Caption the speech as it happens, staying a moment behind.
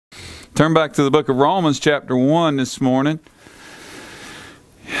Turn back to the book of Romans chapter 1 this morning.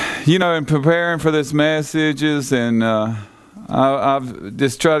 You know, in preparing for this messages, and I've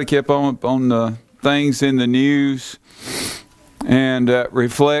just tried to keep on the things in the news, and that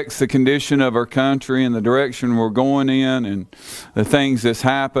reflects the condition of our country and the direction we're going in and the things that's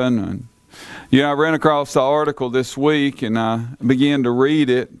happened. And, you know, I ran across the article this week, and I began to read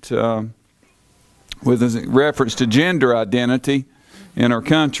it with a reference to gender identity in our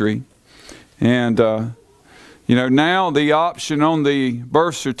country. And, you know, now the option on the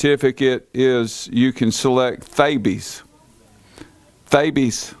birth certificate is you can select Thebes.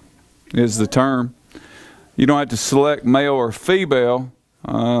 Thebes is the term. You don't have to select male or female.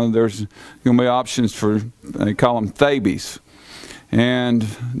 There's going to be options for, they call them Thebes. And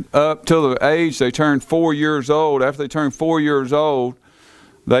up till the age they turn 4 years old, after they turn 4 years old,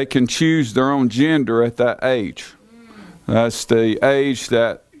 they can choose their own gender at that age. That's the age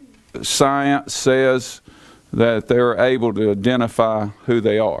that science says that they're able to identify who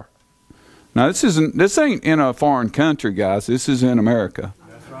they are. Now this ain't in a foreign country, guys. This is in America.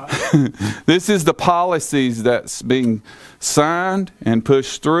 That's right. This is the policies that's being signed and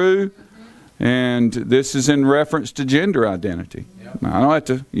pushed through, and this is in reference to gender identity. Yep. Now, I don't have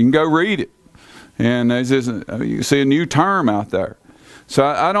to. You can go read it, and you see a new term out there. So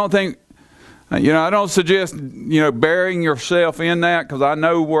I don't think. You know, I don't suggest, you know, burying yourself in that, because I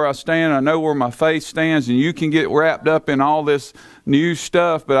know where I stand. I know where my faith stands, and you can get wrapped up in all this new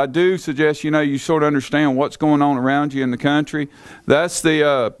stuff. But I do suggest, you know, you sort of understand what's going on around you in the country. That's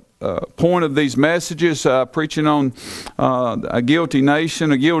the point of these messages, preaching on a guilty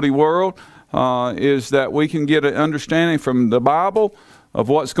nation, a guilty world, is that we can get an understanding from the Bible of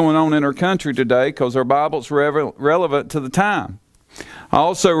what's going on in our country today, because our Bible's relevant to the time. I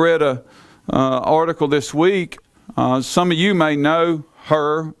also read a article this week. Some of you may know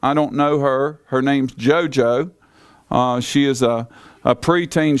her. I don't know her. Her name's JoJo. She is a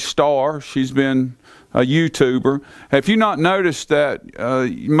preteen star. She's been a YouTuber. Have you not noticed that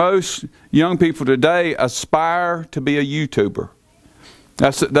most young people today aspire to be a YouTuber?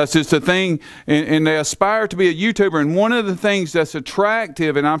 That's just a thing, and they aspire to be a YouTuber. And one of the things that's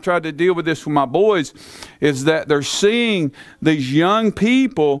attractive, and I've tried to deal with this with my boys, is that they're seeing these young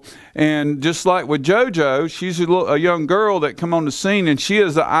people, and just like with JoJo, she's a young girl that come on the scene, and she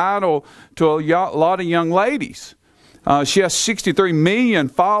is an idol to a lot of young ladies. She has 63 million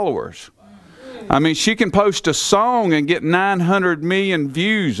followers. I mean, she can post a song and get 900 million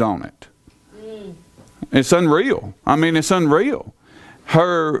views on it. It's unreal. I mean, it's unreal.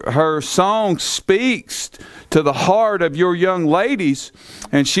 Her song speaks to the heart of your young ladies,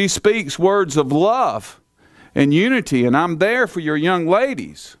 and she speaks words of love and unity, and I'm there for your young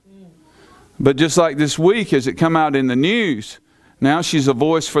ladies. But just like this week, as it come out in the news, now she's a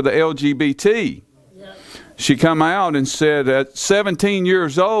voice for the LGBT. She come out and said at 17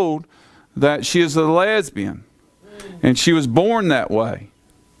 years old that she is a lesbian, and she was born that way.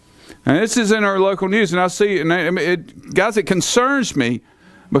 And this is in our local news, and I see, and guys, it concerns me,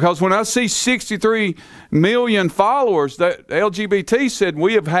 because when I see 63 million followers, that LGBT said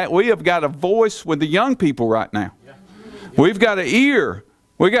we have got a voice with the young people right now. We've got an ear.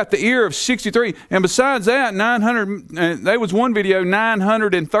 We got the ear of 63, and besides that, 900. There was one video,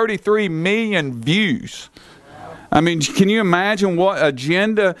 933 million views. I mean, can you imagine what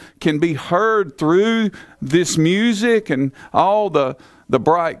agenda can be heard through this music and all the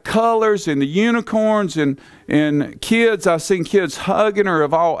bright colors and the unicorns and kids? I've seen kids hugging her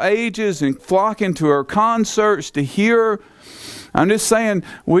of all ages and flocking to her concerts to hear her. I'm just saying,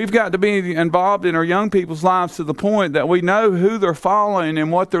 we've got to be involved in our young people's lives to the point that we know who they're following and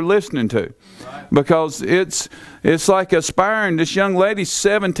what they're listening to. Right. Because it's like aspiring. This young lady's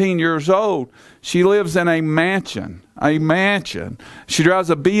 17 years old. She lives in a mansion. A mansion. She drives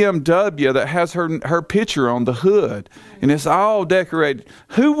a BMW that has her picture on the hood, and it's all decorated.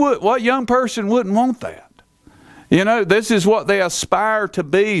 What young person wouldn't want that? You know, this is what they aspire to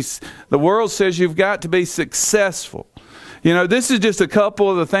be. The world says you've got to be successful. You know, this is just a couple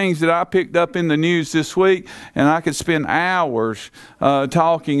of the things that I picked up in the news this week, and I could spend hours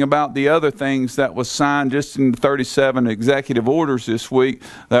talking about the other things that was signed just in 37 executive orders this week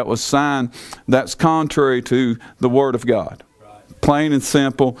that was signed that's contrary to the Word of God. Right. Plain and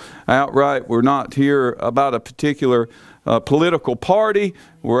simple, outright. We're not here about a particular political party.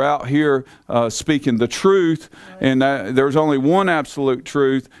 We're out here speaking the truth, and there's only one absolute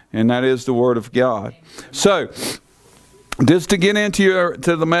truth, and that is the Word of God. So, just to get into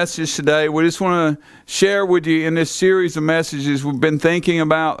the message today, we just want to share with you in this series of messages we've been thinking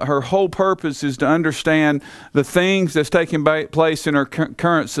about. Her whole purpose is to understand the things that's taking place in our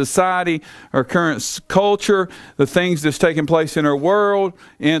current society, our current culture, the things that's taking place in our world,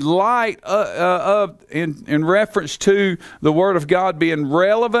 in light in reference to the Word of God being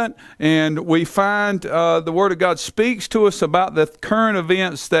relevant. And we find the Word of God speaks to us about the current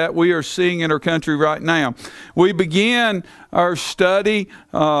events that we are seeing in our country right now. We begin our study,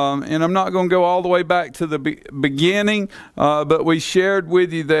 and I'm not going to go all the way back to the beginning, but we shared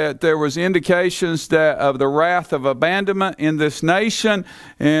with you that there was indications that of the wrath of abandonment in this nation,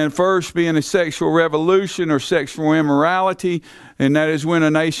 and first being a sexual revolution or sexual immorality, and that is when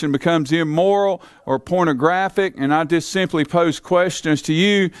a nation becomes immoral or pornographic. And I just simply pose questions to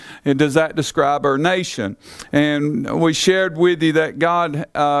you, and does that describe our nation? And we shared with you that God,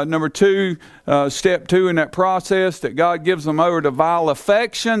 number two, step two in that process, that God gives them over to vile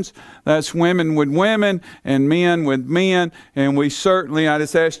affections. That's women with women and men with men. And we certainly, I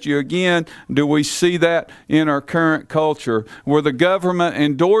just asked you again, do we see that in our current culture? Where the government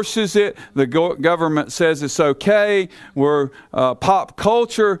endorses it, the government says it's okay, where pop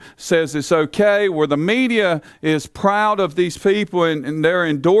culture says it's okay, where the media is proud of these people and they're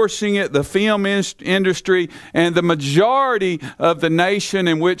endorsing it, the film industry, and the majority of the nation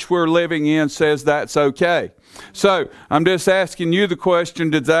in which we're living in says that's okay. So I'm just asking you the question,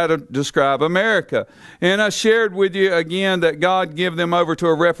 does that describe America? And I shared with you again that God give them over to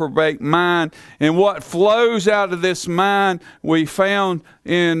a reprobate mind. And what flows out of this mind, we found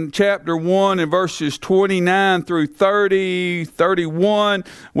in chapter 1 in verses 29 through 30, 31.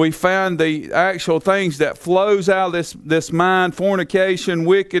 We found the actual things that flows out of this mind: fornication,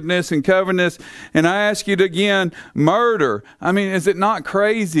 wickedness, and covetousness. And I ask you again, murder. I mean, is it not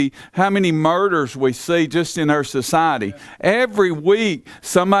crazy how many murders we see just in our society? Every week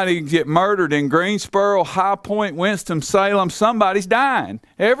somebody get murdered in Greensboro, High Point, Winston-Salem. Somebody's dying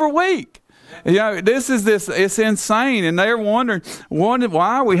every week. You know, it's insane. And they're wondering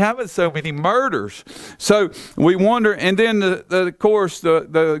why are we having so many murders? So we wonder, and then of course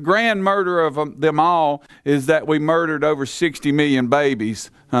the grand murder of them all is that we murdered over 60 million babies.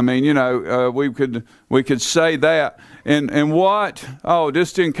 I mean, you know, we could say that. And what? Oh,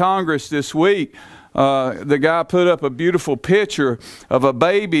 just in Congress this week, the guy put up a beautiful picture of a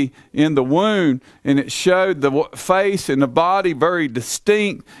baby in the womb, and it showed the face and the body very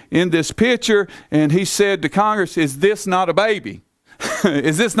distinct in this picture. And he said to Congress, is this not a baby?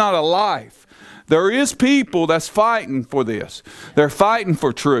 Is this not a life? There is people that's fighting for this. They're fighting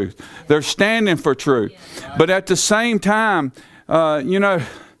for truth. They're standing for truth. But at the same time, you know,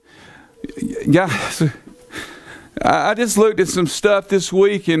 guys, I just looked at some stuff this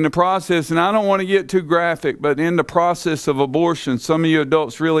week in the process, and I don't want to get too graphic, but in the process of abortion, some of you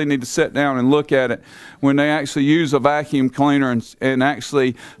adults really need to sit down and look at it when they actually use a vacuum cleaner and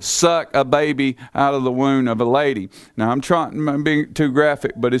actually suck a baby out of the womb of a lady. Now, I'm being too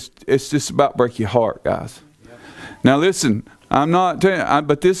graphic, but it's just about break your heart, guys. Now, listen. I'm not telling you,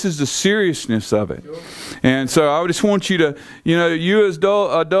 but this is the seriousness of it. And so I just want you to, you know, you as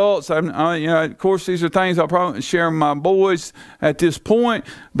adults, you know, of course, these are things I'll probably share with my boys at this point,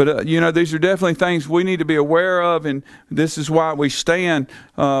 but, you know, these are definitely things we need to be aware of, and this is why we stand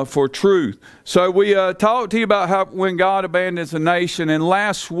for truth. So we talked to you about how when God abandons a nation, and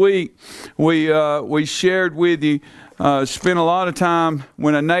last week we shared with you, spent a lot of time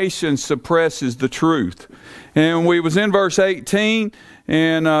when a nation suppresses the truth. And we was in verse 18,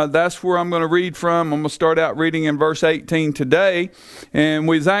 and that's where I'm going to read from. I'm going to start out reading in verse 18 today. And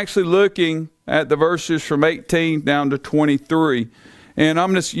we was actually looking at the verses from 18 down to 23.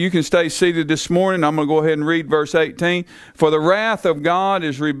 And you can stay seated this morning. I'm going to go ahead and read verse 18. For the wrath of God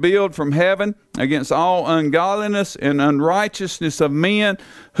is revealed from heaven against all ungodliness and unrighteousness of men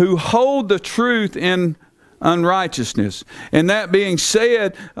who hold the truth in unrighteousness. And that being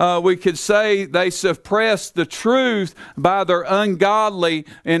said, we could say they suppress the truth by their ungodly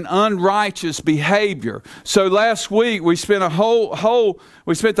and unrighteous behavior. So last week we spent the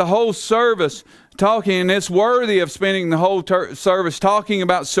whole service talking, and it's worthy of spending the whole service talking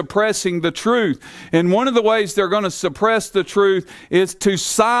about suppressing the truth. And one of the ways they're going to suppress the truth is to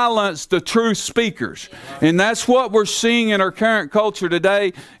silence the truth speakers. And that's what we're seeing in our current culture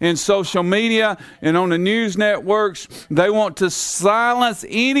today in social media and on the news networks. They want to silence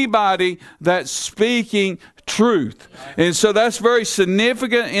anybody that's speaking truth. And so that's very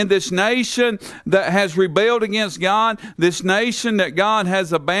significant in this nation that has rebelled against God, this nation that God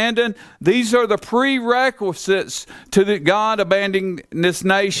has abandoned. These are the prerequisites to God abandoning this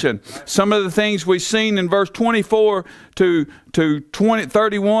nation. Some of the things we've seen in verse 24 to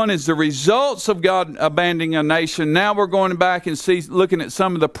 31 is the results of God abandoning a nation. Now we're going back and looking at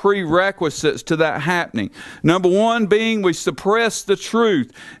some of the prerequisites to that happening. Number one being we suppress the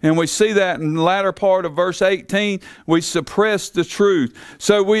truth. And we see that in the latter part of verse 18. We suppress the truth.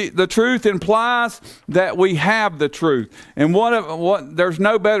 So the truth implies that we have the truth. And there's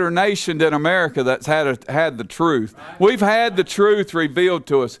no better nation than America that's had the truth. We've had the truth revealed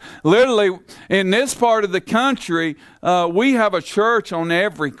to us. Literally, in this part of the country, we have a church on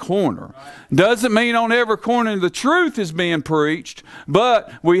every corner. Doesn't mean on every corner the truth is being preached,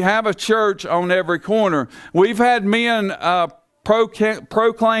 but we have a church on every corner. We've had men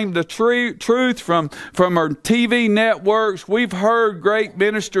proclaim the truth from our TV networks. We've heard great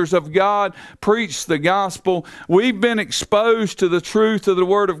ministers of God preach the gospel. We've been exposed to the truth of the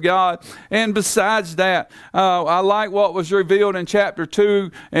Word of God. And besides that, I like what was revealed in chapter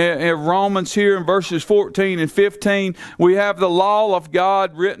 2 in Romans here in verses 14 and 15. We have the law of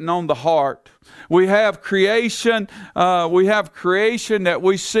God written on the heart. We have creation. That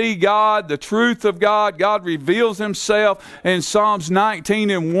we see God, the truth of God. God reveals Himself in Psalms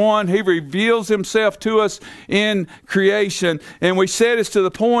 19:1. He reveals Himself to us in creation. And we said it's to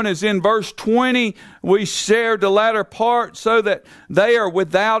the point as in verse 20, we shared the latter part so that they are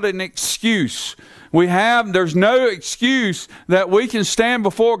without an excuse. There's no excuse that we can stand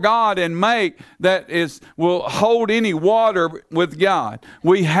before God and make that will hold any water with God.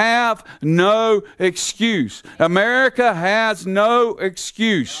 We have no excuse. America has no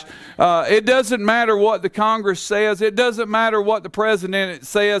excuse. It doesn't matter what the Congress says. It doesn't matter what the president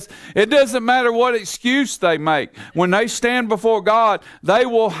says. It doesn't matter what excuse they make. When they stand before God, they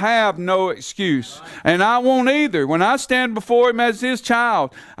will have no excuse. And I won't either. When I stand before Him as His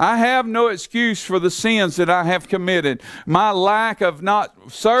child, I have no excuse for the sins that I have committed. My lack of not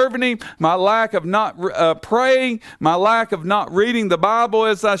serving Him, my lack of not praying, my lack of not reading the Bible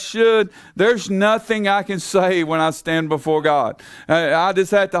as I should. There's nothing I can say when I stand before God. I just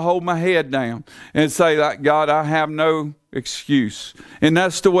have to hold my head down and say, like, God, I have no excuse. And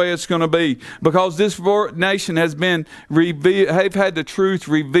that's the way it's going to be, because this nation has been have had the truth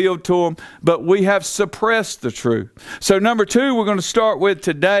revealed to them, but we have suppressed the truth. So number two, we're going to start with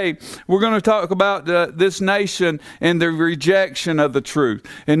today. We're going to talk about this nation and the rejection of the truth.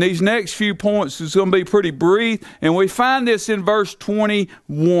 And these next few points is going to be pretty brief, and we find this in verse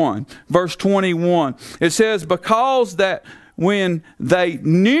 21. Verse 21. It says, because that when they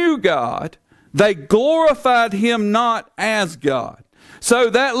knew God, they glorified Him not as God. So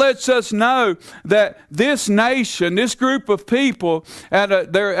that lets us know that this nation, this group of people,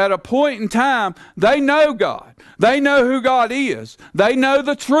 they're at a point in time, they know God. They know who God is. They know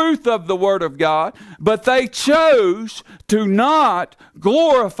the truth of the Word of God, but they chose to not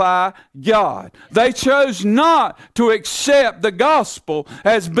glorify God. They chose not to accept the gospel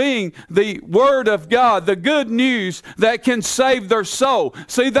as being the Word of God, the good news that can save their soul.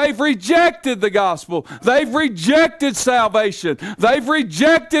 See, they've rejected the gospel. They've rejected salvation. They've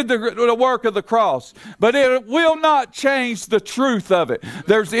rejected the work of the cross. But it will not change the truth of it.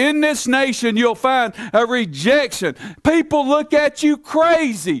 There's in this nation, you'll find a rejection. People look at you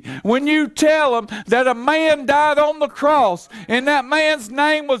crazy when you tell them that a man died on the cross and that man's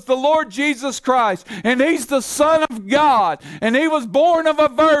name was the Lord Jesus Christ and He's the Son of God and He was born of a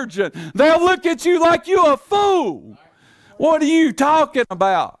virgin. They'll look at you like you're a fool. What are you talking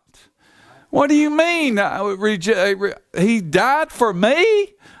about? What do you mean? He died for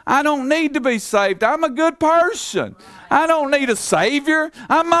me? I don't need to be saved. I'm a good person. I don't need a Savior.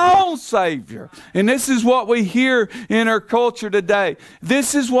 I'm my own Savior. And this is what we hear in our culture today.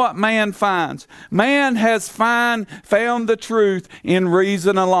 This is what man finds. Man has found the truth in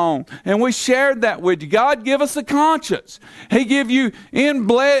reason alone. And we shared that with you. God give us a conscience. He give you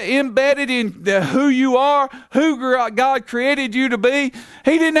embedded in who you are, who God created you to be.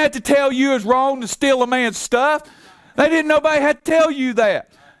 He didn't have to tell you it's wrong to steal a man's stuff. Nobody had to tell you that.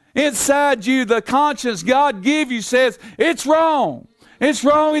 Inside you, the conscience God give you says, it's wrong. It's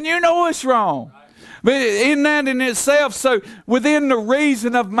wrong, and you know it's wrong. But in that in itself, so within the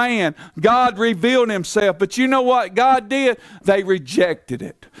reason of man, God revealed Himself. But you know what God did? They rejected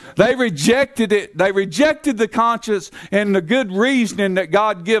it. They rejected it. They rejected the conscience and the good reasoning that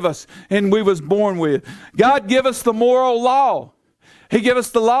God give us and we was born with. God give us the moral law. He give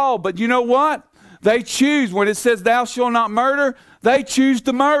us the law, but you know what? They choose. When it says thou shalt not murder, they choose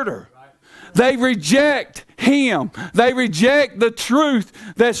to murder. They reject Him. They reject the truth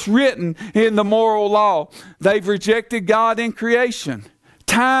that's written in the moral law. They've rejected God in creation.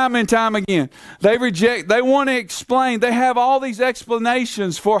 Time and time again. They want to explain. They have all these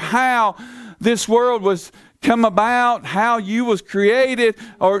explanations for how this world was come about, how you was created,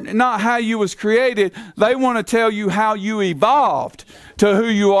 or not how you was created. They want to tell you how you evolved to who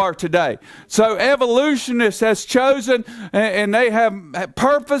you are today. So evolutionists has chosen, and they have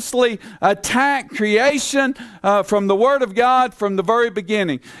purposely attacked creation from the Word of God from the very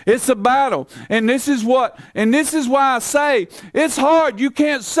beginning. It's a battle, and this is why I say it's hard. You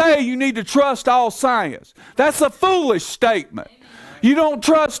can't say you need to trust all science. That's a foolish statement. You don't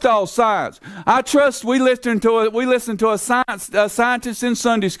trust all science. We listened to a scientist in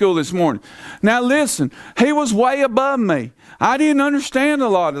Sunday school this morning. Now listen, he was way above me. I didn't understand a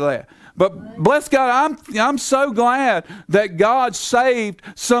lot of that. But bless God, I'm so glad that God saved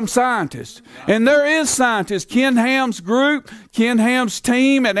some scientists. And there is scientists. Ken Ham's group, Ken Ham's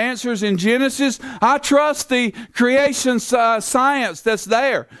team at Answers in Genesis. I trust the creation science that's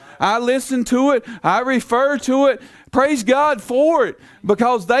there. I listen to it. I refer to it. Praise God for it,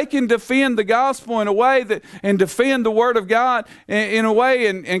 because they can defend the gospel in a way and defend the Word of God in a way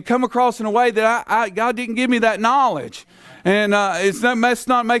and come across in a way that God didn't give me that knowledge. And that's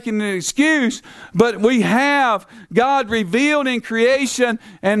not making an excuse, but we have God revealed in creation,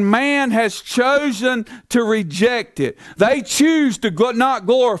 and man has chosen to reject it. They choose to not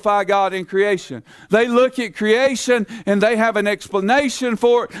glorify God in creation. They look at creation and they have an explanation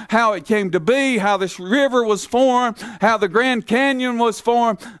for it, how it came to be, how this river was formed, how the Grand Canyon was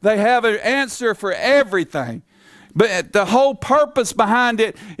formed. They have an answer for everything. But the whole purpose behind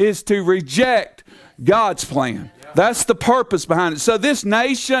it is to reject God's plan. That's the purpose behind it. So this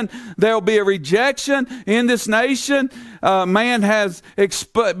nation, there will be a rejection in this nation. Man has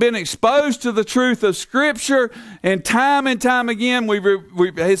been exposed to the truth of Scripture, and time again,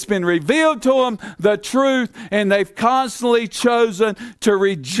 it's been revealed to them the truth, and they've constantly chosen to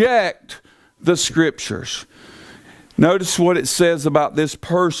reject the Scriptures. Notice what it says about this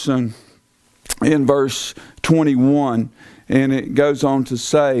person in verse 21. And it goes on to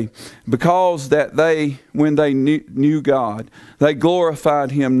say, because that when they knew God, they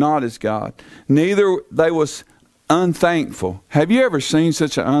glorified Him not as God. Neither they was unthankful. Have you ever seen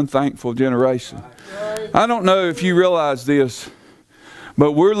such an unthankful generation? I don't know if you realize this,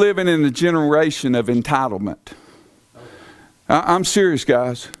 but we're living in a generation of entitlement. I'm serious,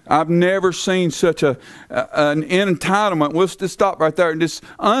 guys. I've never seen such an entitlement. We'll just stop right there. This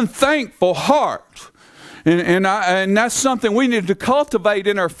unthankful heart. And that's something we need to cultivate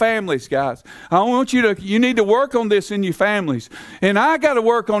in our families, guys. I want you need to work on this in your families. And I got to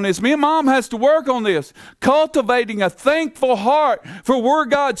work on this. Me and Mom has to work on this. Cultivating a thankful heart for where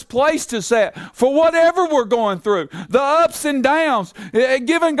God's placed us at, for whatever we're going through, the ups and downs,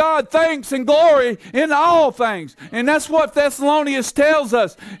 giving God thanks and glory in all things. And that's what Thessalonians tells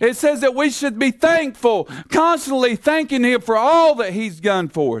us. It says that we should be thankful, constantly thanking Him for all that He's done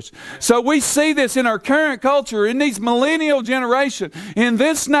for us. So we see this in our current culture, in these millennial generation, in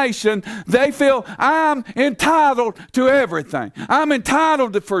this nation. They feel, I'm entitled to everything. I'm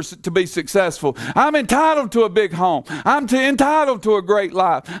entitled to be successful. I'm entitled to a big home. I'm entitled to a great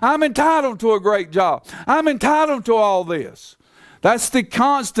life. I'm entitled to a great job. I'm entitled to all this. That's the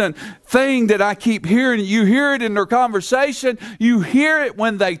constant thing that I keep hearing. You hear it in their conversation. You hear it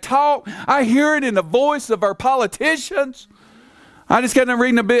when they talk. I hear it in the voice of our politicians. I just got to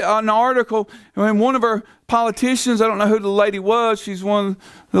reading an article, and one of our politicians, I don't know who the lady was, she's one of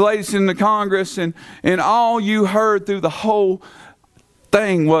the ladies in the Congress, and all you heard through the whole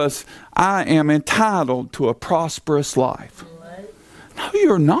thing was, I am entitled to a prosperous life. No,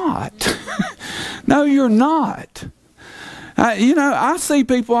 you're not. No, you're not. I see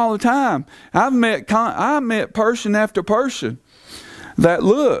people all the time. I've met person after person that,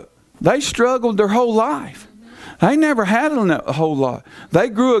 look, they struggled their whole life. They never had a whole lot. They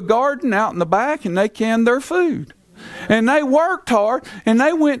grew a garden out in the back, and they canned their food. And they worked hard, and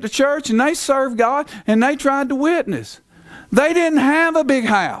they went to church, and they served God, and they tried to witness. They didn't have a big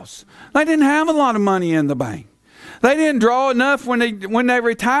house. They didn't have a lot of money in the bank. They didn't draw enough when they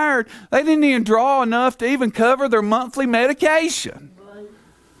retired. They didn't even draw enough to even cover their monthly medication.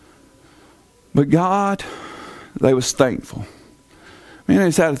 But God, they was thankful. Man, they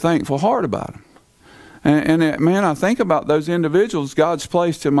just had a thankful heart about them. And man, I think about those individuals God's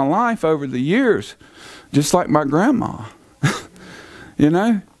placed in my life over the years, just like my grandma.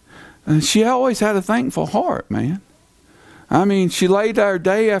 And she always had a thankful heart, man. I mean, she laid there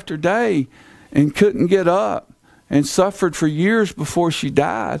day after day and couldn't get up and suffered for years before she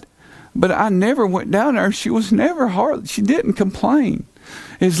died. But I never went down there. She was never hard. She didn't complain.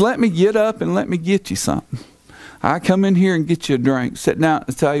 It's let me get up and let me get you something. I come in here and get you a drink. Sit down at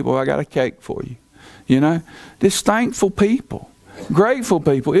the table. I got a cake for you. You know, just thankful people, grateful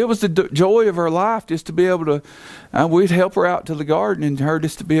people. It was the joy of her life just to be able to, we'd help her out to the garden and her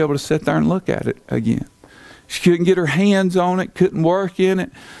just to be able to sit there and look at it again. She couldn't get her hands on it, couldn't work in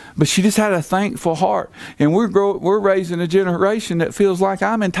it, but she just had a thankful heart. And we're raising a generation that feels like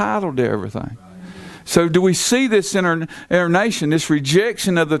I'm entitled to everything. So do we see this in our nation, this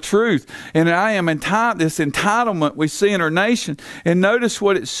rejection of the truth? And I am entitled, this entitlement we see in our nation. And notice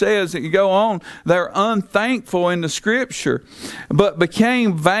what it says, that you go on, they're unthankful in the scripture, but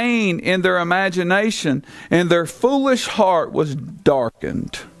became vain in their imagination, and their foolish heart was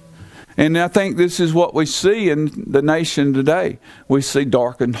darkened. And I think this is what we see in the nation today. We see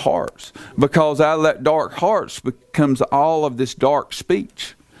darkened hearts, because out of that dark hearts becomes all of this dark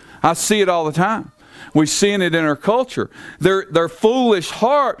speech. I see it all the time. We're seeing it in our culture. Their foolish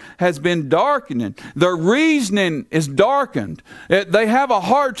heart has been darkening. Their reasoning is darkened. They have a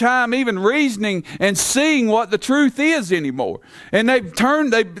hard time even reasoning and seeing what the truth is anymore. And they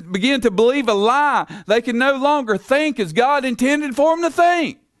begin to believe a lie. They can no longer think as God intended for them to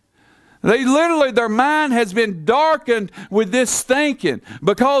think. Their mind has been darkened with this thinking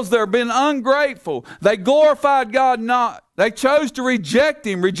because they've been ungrateful. They glorified God not. They chose to reject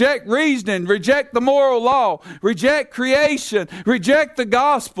Him, reject reasoning, reject the moral law, reject creation, reject the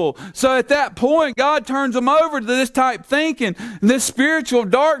gospel. So at that point, God turns them over to this type thinking and this spiritual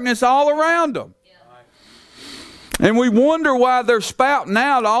darkness all around them. And we wonder why they're spouting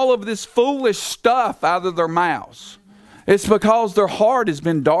out all of this foolish stuff out of their mouths. It's because their heart has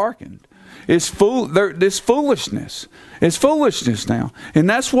been darkened. It's this foolishness. It's foolishness now. And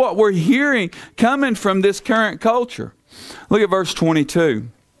that's what we're hearing coming from this current culture. Look at verse 22.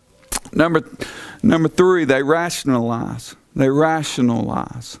 Number 3, they rationalize. They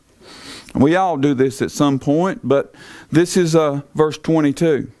rationalize. We all do this at some point, but this is verse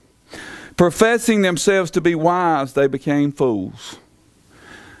 22. Professing themselves to be wise, they became fools.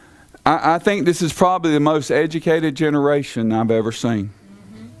 I think this is probably the most educated generation I've ever seen.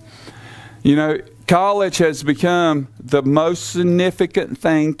 You know, college has become the most significant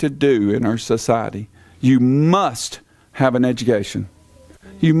thing to do in our society. You must have an education.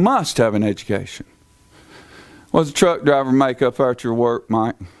 You must have an education. What does a truck driver make up after your work,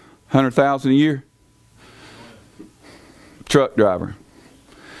 Mike? $100,000 a year? Truck driver.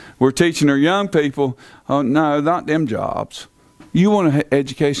 We're teaching our young people, oh no, not them jobs. You want an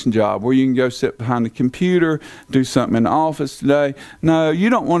education job where you can go sit behind the computer, do something in the office today. No, you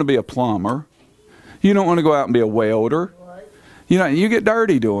don't want to be a plumber. You don't want to go out and be a welder. You know, you get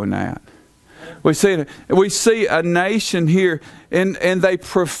dirty doing that. We see a nation here, and they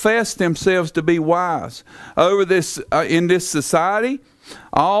profess themselves to be wise. Over this, in this society,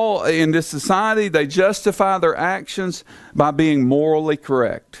 they justify their actions by being morally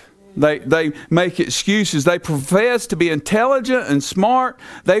correct. They make excuses. They profess to be intelligent and smart.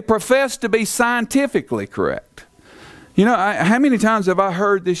 They profess to be scientifically correct. You know, how many times have I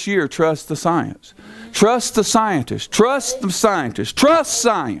heard this year, trust the science? Trust the scientists. Trust the scientists. Trust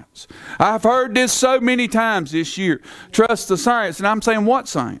science. I've heard this so many times this year. Trust the science. And I'm saying, what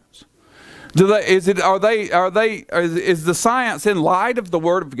science? Is the science in light of the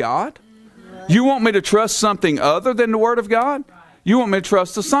Word of God? You want me to trust something other than the Word of God? You want me to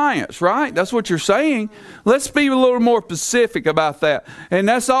trust the science, right? That's what you're saying. Let's be a little more specific about that. And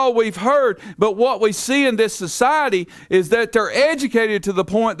that's all we've heard. But what we see in this society is that they're educated to the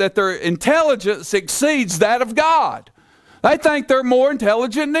point that their intelligence exceeds that of God. They think they're more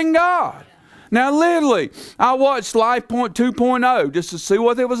intelligent than God. Now, literally, I watched LifePoint 2.0 just to see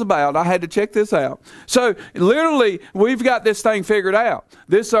what it was about. I had to check this out. So, literally, we've got this thing figured out.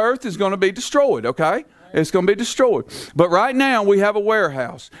 This earth is going to be destroyed, okay? It's going to be destroyed. But right now, we have a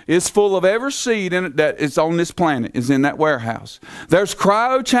warehouse. It's full of every seed in it that is on this planet is in that warehouse. There's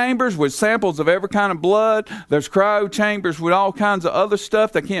cryo chambers with samples of every kind of blood. There's cryo chambers with all kinds of other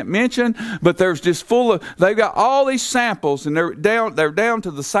stuff they can't mention. But there's just full of, they've got all these samples, and they're down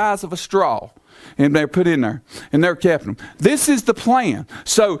to the size of a straw. And they're put in there, and they're keeping them. This is the plan.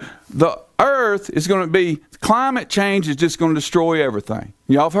 So the earth is going to be, climate change is just going to destroy everything.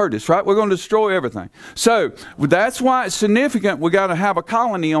 Y'all have heard this, right? We're going to destroy everything. So that's why it's significant we got to have a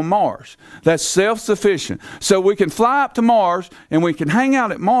colony on Mars that's self-sufficient. So we can fly up to Mars and we can hang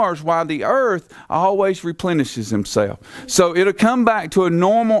out at Mars while the earth always replenishes himself. So it'll come back to a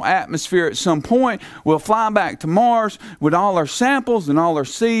normal atmosphere at some point. We'll fly back to Mars with all our samples and all our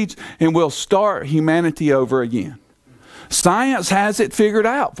seeds, and we'll start humanity over again. Science has it figured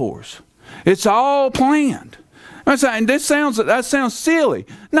out for us. It's all planned. I'm saying that sounds silly.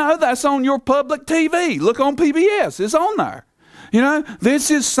 No, that's on your public TV. Look on PBS. It's on there. You know,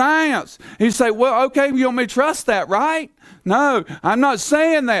 this is science. You say, well, okay, you want me to trust that, right? No, I'm not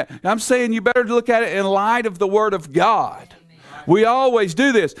saying that. I'm saying you better look at it in light of the Word of God. We always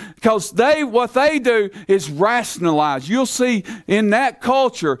do this because what they do is rationalize. You'll see in that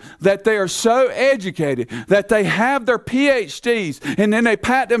culture that they are so educated that they have their PhDs and then they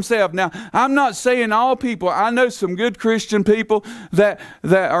pat themselves. Now, I'm not saying all people. I know some good Christian people that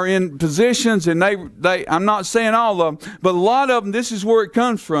are in positions, and I'm not saying all of them, but a lot of them, this is where it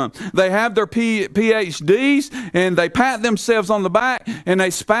comes from. They have their PhDs and they pat themselves on the back and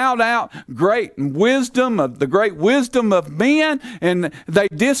they spout out the great wisdom of men. And they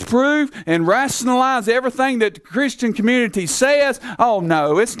disprove and rationalize everything that the Christian community says. Oh,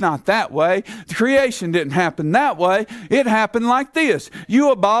 no, it's not that way. The creation didn't happen that way. It happened like this.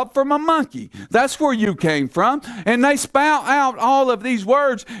 You evolved from a monkey. That's where you came from. And they spout out all of these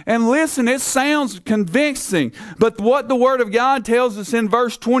words. And listen, it sounds convincing. But what the Word of God tells us in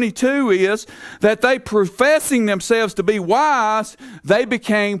verse 22 is that they, professing themselves to be wise, they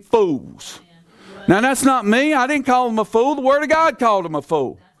became fools. Now, that's not me. I didn't call them a fool. The Word of God called them a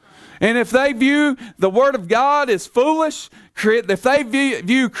fool. And if they view the Word of God as foolish, if they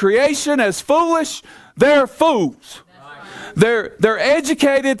view creation as foolish, they're fools. They're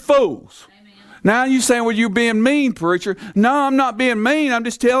educated fools. Now you're saying, well, you're being mean, preacher. No, I'm not being mean. I'm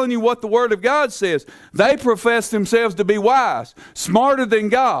just telling you what the Word of God says. They profess themselves to be wise, smarter than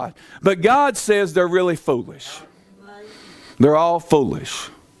God. But God says they're really foolish. They're all foolish.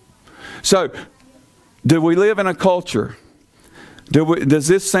 So, do we live in a culture? Does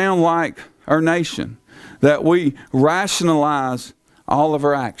this sound like our nation? That we rationalize all of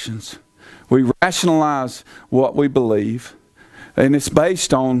our actions. We rationalize what we believe. And it's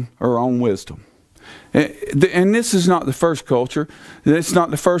based on our own wisdom. And this is not the first culture. It's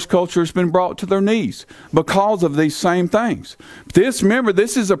not the first culture that's been brought to their knees because of these same things. Remember,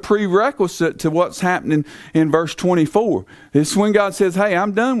 this is a prerequisite to what's happening in verse 24. This is when God says, hey,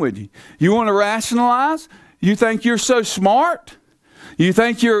 I'm done with you. You want to rationalize? You think you're so smart? You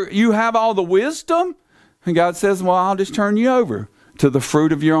think you have all the wisdom? And God says, well, I'll just turn you over to the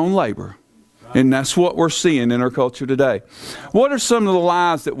fruit of your own labor. And that's what we're seeing in our culture today. What are some of the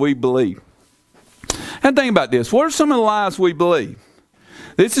lies that we believe? And think about this. What are some of the lies we believe?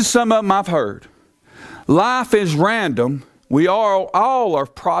 This is some of them I've heard. Life is random. We all are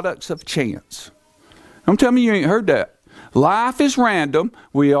products of chance. Don't tell me you ain't heard that. Life is random.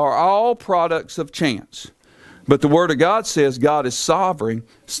 We are all products of chance. But the Word of God says God is sovereign,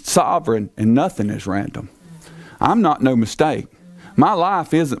 and nothing is random. I'm not no mistake. My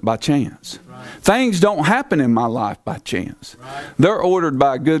life isn't by chance. Right. Things don't happen in my life by chance. Right. They're ordered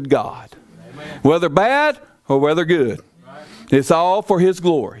by a good God. Amen. Whether bad or whether good. Right. It's all for His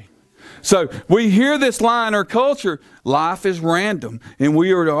glory. So we hear this lie in our culture, life is random and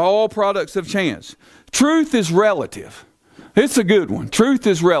we are all products of chance. Truth is relative. It's a good one. Truth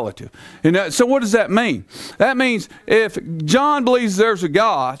is relative. And so what does that mean? That means if John believes there's a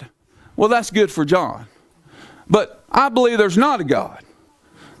God, well, that's good for John. But I believe there's not a God.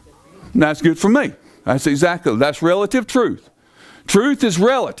 And that's good for me. That's relative truth. Truth is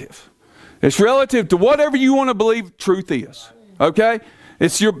relative. It's relative to whatever you want to believe truth is. Okay?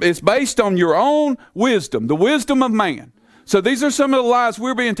 It's based on your own wisdom, the wisdom of man. So these are some of the lies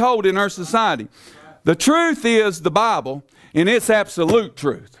we're being told in our society. The truth is the Bible, and it's absolute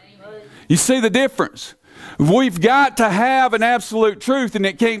truth. You see the difference? We've got to have an absolute truth, and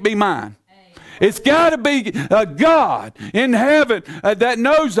it can't be mine. It's got to be a God in heaven that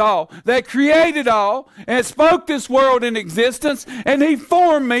knows all, that created all, and spoke this world in existence, and He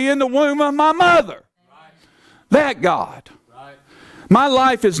formed me in the womb of my mother. Right. That God. Right. My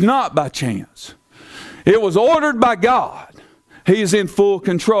life is not by chance. It was ordered by God. He is in full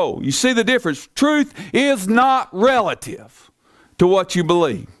control. You see the difference? Truth is not relative to what you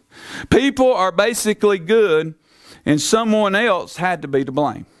believe. People are basically good, and someone else had to be to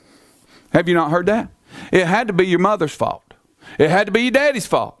blame. Have you not heard that? It had to be your mother's fault. It had to be your daddy's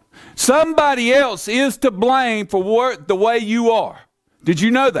fault. Somebody else is to blame for the way you are. Did you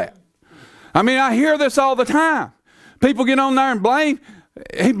know that? I mean, I hear this all the time. People get on there and blame.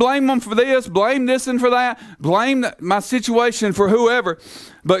 He blamed them for this, blame this and for that, blame my situation for whoever.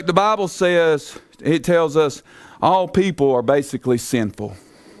 But the Bible says, it tells us, all people are basically sinful.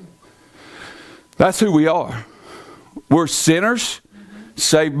 That's who we are. We're sinners.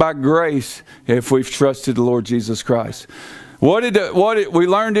 Saved by grace if we've trusted the Lord Jesus Christ. What we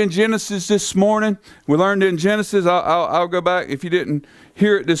learned in Genesis this morning? We learned in Genesis, I'll go back if you didn't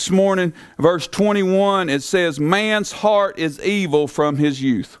hear it this morning. Verse 21, it says, man's heart is evil from his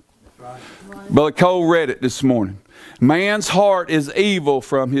youth. Right. Brother Cole read it this morning. Man's heart is evil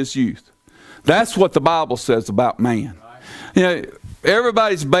from his youth. That's what the Bible says about man. You know,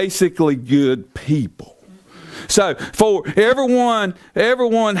 everybody's basically good people. So for everyone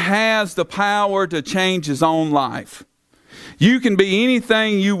has the power to change his own life. You can be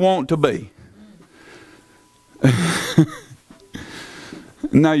anything you want to be.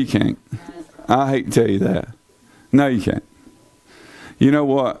 No, you can't. I hate to tell you that. No, you can't. You know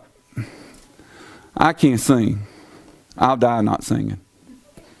what? I can't sing. I'll die not singing.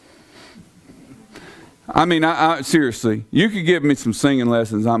 I mean, I seriously, you could give me some singing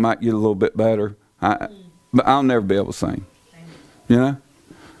lessons. I might get a little bit better. But I'll never be able to sing. You know?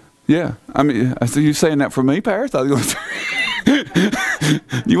 Yeah. I mean, so you saying that for me, Paris? I was going to say.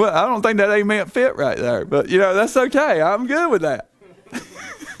 I don't think that amen fit right there, but you know, that's okay. I'm good with that.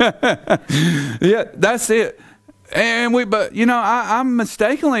 Yeah, that's it. And but you know, I'm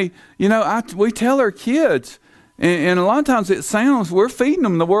mistakenly, you know, we tell our kids, and a lot of times it sounds we're feeding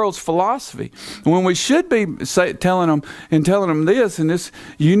them the world's philosophy when we should be telling them this and this.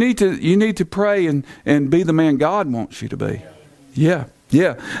 You need to pray and be the man God wants you to be. Yeah.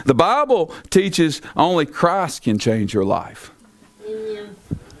 Yeah, the Bible teaches only Christ can change your life. Amen.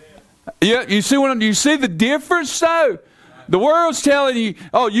 Yeah, you see the difference though? The world's telling you,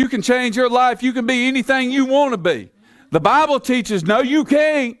 oh, you can change your life. You can be anything you want to be. The Bible teaches, no, you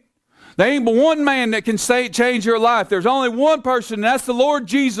can't. There ain't but one man that can change your life. There's only one person, and that's the Lord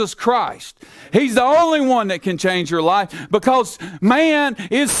Jesus Christ. He's the only one that can change your life because man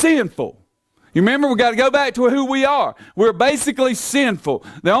is sinful. You remember, we got to go back to who we are. We're basically sinful.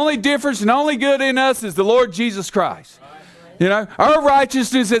 The only difference and only good in us is the Lord Jesus Christ. You know, our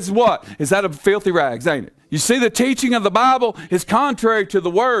righteousness is what? It's out of filthy rags, ain't it? You see, the teaching of the Bible is contrary to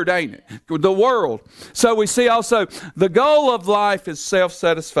the Word, ain't it? The world. So we see also the goal of life is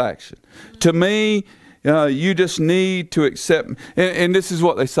self-satisfaction. To me, you just need to accept, and this is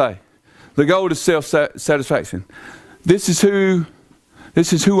what they say. The goal is self-satisfaction. This is who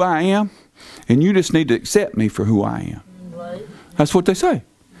I am. And you just need to accept me for who I am. Right. That's what they say.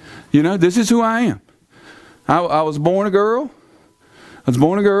 You know, this is who I am. I was born a girl.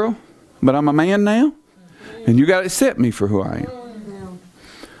 But I'm a man now. And you got to accept me for who I am.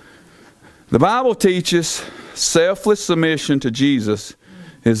 The Bible teaches selfless submission to Jesus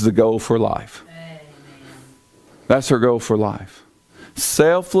is the goal for life. That's her goal for life.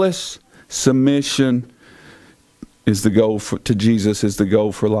 Selfless submission is the goal to Jesus is the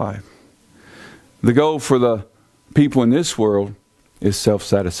goal for life. The goal for the people in this world is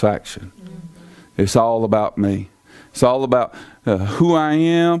self-satisfaction. It's all about me. It's all about who I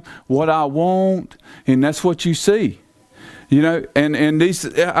am, what I want, and that's what you see. You know, and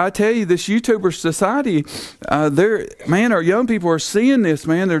these, I tell you, this YouTuber society, our young people are seeing this,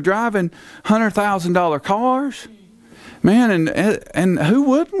 man. They're driving $100,000 cars, man, and who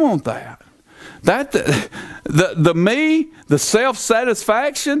wouldn't want that? That the me, the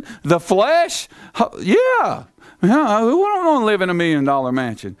self-satisfaction, the flesh, yeah. Who don't want to live in $1 million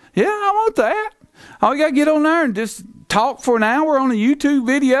mansion? Yeah, I want that. All you got to get on there and just talk for an hour on a YouTube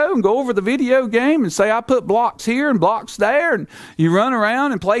video and go over the video game and say, I put blocks here and blocks there, and you run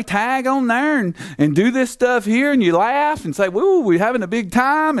around and play tag on there and do this stuff here, and you laugh and say, woo, we're having a big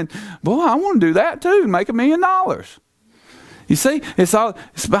time, and boy, I want to do that too and make $1 million. You see, it's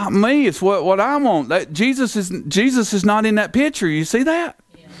about me. It's what I want. That Jesus is not in that picture. You see that?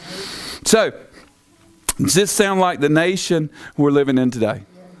 Yeah. So, does this sound like the nation we're living in today?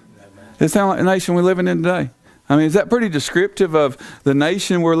 Does it sound like the nation we're living in today? I mean, is that pretty descriptive of the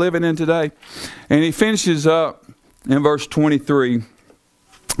nation we're living in today? And he finishes up in verse 23.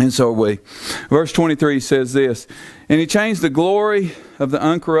 And so are we. Verse 23 says this, and he changed the glory of the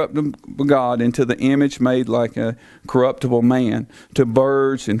uncorruptible God into the image made like a corruptible man, to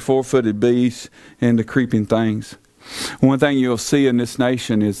birds and four-footed beasts and to creeping things. One thing you'll see in this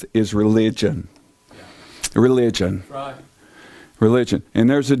nation is religion. Religion. Right. Religion. And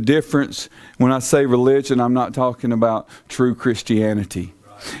there's a difference. When I say religion, I'm not talking about true Christianity.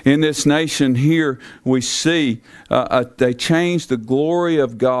 In this nation here, we see they changed the glory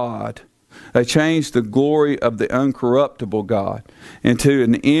of God. They changed the glory of the uncorruptible God into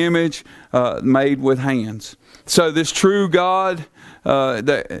an image made with hands. So this true God,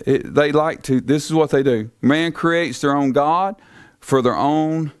 they like to, this is what they do. Man creates their own God for their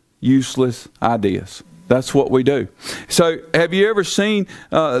own useless ideas. That's what we do. So have you ever seen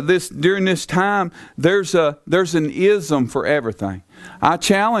this during this time? There's an ism for everything. I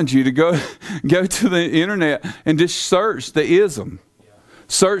challenge you to go to the internet and just search the ism.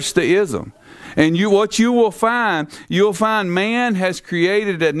 Search the ism. And what you will find, you'll find man has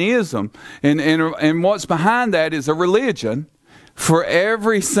created an ism. And what's behind that is a religion for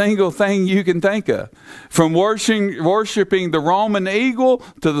every single thing you can think of. From worshiping the Roman eagle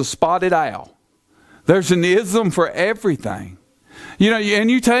to the spotted owl. There's an ism for everything. You know, and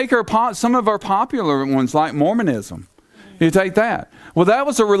you take some of our popular ones like Mormonism. You take that. Well, that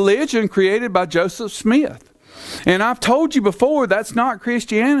was a religion created by Joseph Smith. And I've told you before, that's not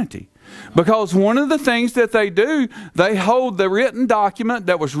Christianity. Because one of the things that they do, they hold the written document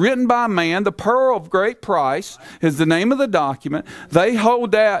that was written by man, the pearl of great price is the name of the document. They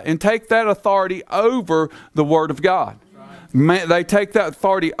hold that and take that authority over the Word of God. They take that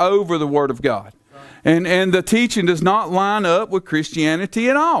authority over the Word of God. And the teaching does not line up with Christianity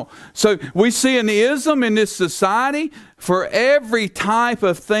at all. So we see an ism in this society for every type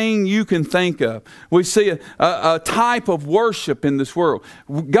of thing you can think of. We see a type of worship in this world.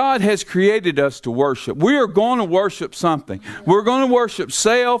 God has created us to worship. We are going to worship something. We're going to worship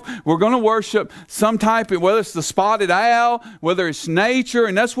self. We're going to worship some type of, whether it's the spotted owl, whether it's nature.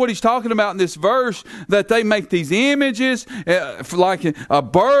 And that's what he's talking about in this verse, that they make these images like a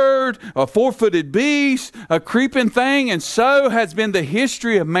bird, a four-footed beast, a creeping thing. And so has been the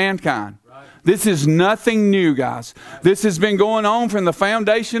history of mankind. This is nothing new, guys. This has been going on from the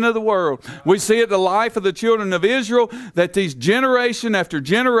foundation of the world. We see it in the life of the children of Israel, that these generation after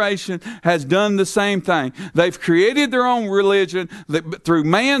generation has done the same thing. They've created their own religion through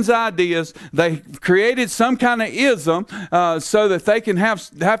man's ideas. They created some kind of ism so that they can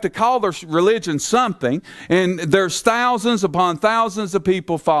have to call their religion something. And there's thousands upon thousands of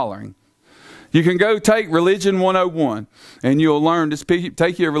people following. You can go take Religion 101 and you'll learn. Just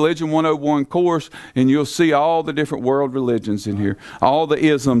take your Religion 101 course and you'll see all the different world religions in here. All the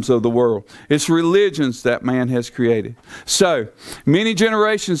isms of the world. It's religions that man has created. So, many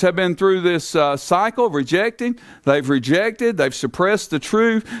generations have been through this cycle of rejecting. They've rejected. They've suppressed the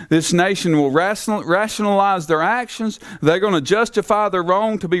truth. This nation will rationalize their actions. They're going to justify their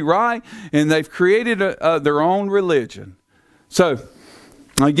wrong to be right. And they've created their own religion. So,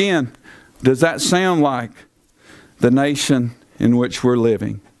 again, does that sound like the nation in which we're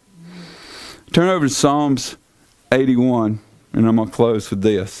living? Turn over to Psalms 81, and I'm going to close with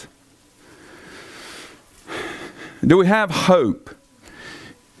this. Do we have hope?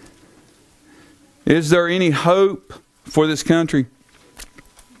 Is there any hope for this country?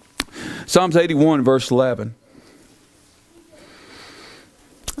 Psalms 81, verse 11.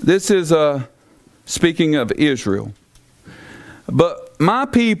 This is speaking of Israel. But my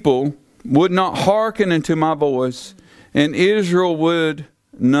people would not hearken unto my voice, and Israel would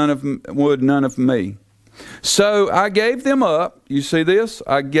none of me. So I gave them up. You see this?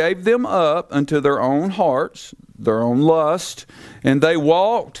 I gave them up unto their own hearts, their own lust, and they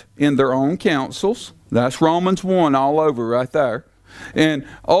walked in their own counsels. That's Romans 1 all over right there. And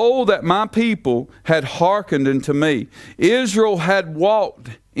oh, that my people had hearkened unto me. Israel had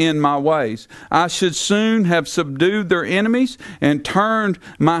walked in my ways. I should soon have subdued their enemies and turned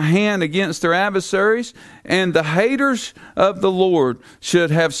my hand against their adversaries. And the haters of the Lord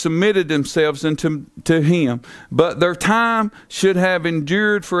should have submitted themselves unto him. But their time should have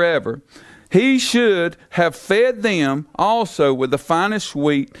endured forever. He should have fed them also with the finest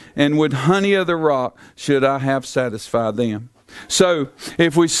wheat, and with honey of the rock should I have satisfied them. So,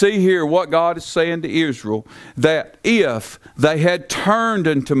 if we see here what God is saying to Israel, that if they had turned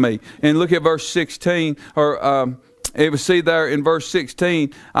unto me, and look at verse 16, or it would see there in verse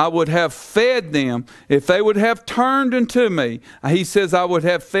 16, I would have fed them. If they would have turned unto me, he says, I would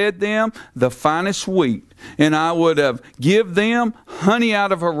have fed them the finest wheat, and I would have give them honey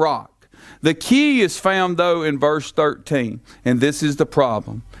out of a rock. The key is found, though, in verse 13, and this is the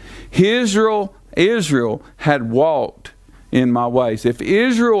problem. Israel had walked in my ways. If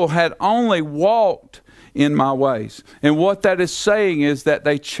Israel had only walked in my ways, and what that is saying is that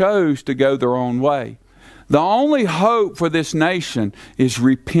they chose to go their own way. The only hope for this nation is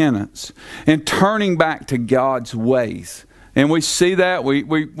repentance and turning back to God's ways. And we see that. We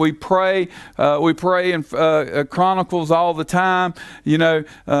pray. We pray in Chronicles all the time. You know,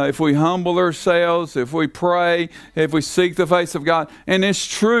 if we humble ourselves, if we pray, if we seek the face of God. And it's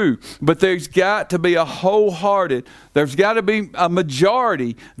true. But there's got to be a wholehearted, there's got to be a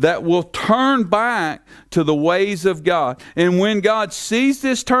majority that will turn back to the ways of God. And when God sees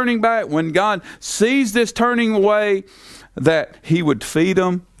this turning back, when God sees this turning away, that He would feed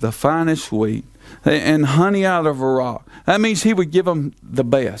them the finest wheat. and honey out of a rock. That means he would give them the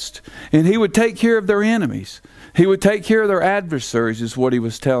best. And he would take care of their enemies. He would take care of their adversaries, is what he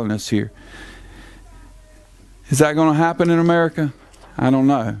was telling us here. Is that going to happen in America? I don't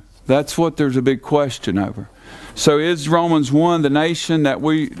know. That's what there's a big question over. So is Romans 1 the nation that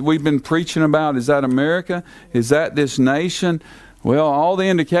we've been preaching about? Is that America? Is that this nation? Well, all the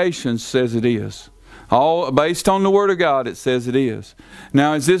indications says it is. All based on the Word of God, it says it is.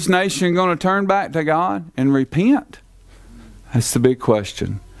 Now, is this nation going to turn back to God and repent? That's the big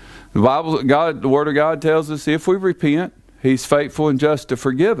question. The Bible, the Word of God tells us if we repent, He's faithful and just to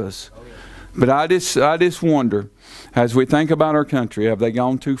forgive us. But I just wonder, as we think about our country, have they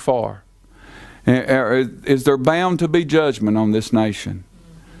gone too far? Is there bound to be judgment on this nation?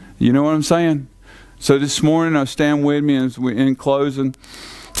 You know what I'm saying? So this morning, stand with me as we in closing.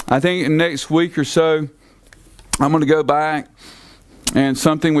 I think in the next week or so, I'm going to go back and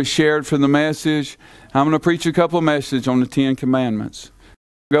something we shared from the message. I'm going to preach a couple of messages on the 10 Commandments.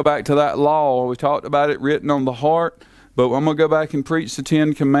 Go back to that law. We talked about it written on the heart. But I'm going to go back and preach the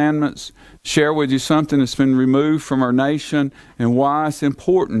 10 Commandments, share with you something that's been removed from our nation and why it's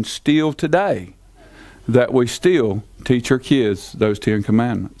important still today that we still teach our kids those 10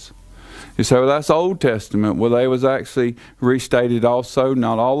 Commandments. You say, well, that's Old Testament. Well, they was actually restated also,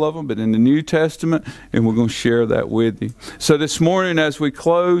 not all of them, but in the New Testament, and we're going to share that with you. So this morning as we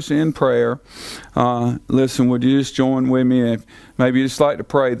close in prayer, listen, would you just join with me? If maybe you just like to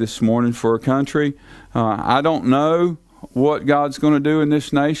pray this morning for our country. I don't know what God's going to do in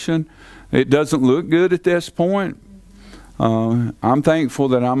this nation. It doesn't look good at this point. I'm thankful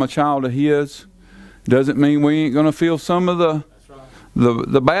that I'm a child of His. Doesn't mean we ain't going to feel some of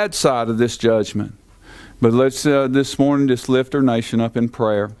the bad side of this judgment. But let's this morning just lift our nation up in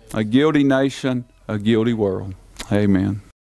prayer. A guilty nation, a guilty world. Amen.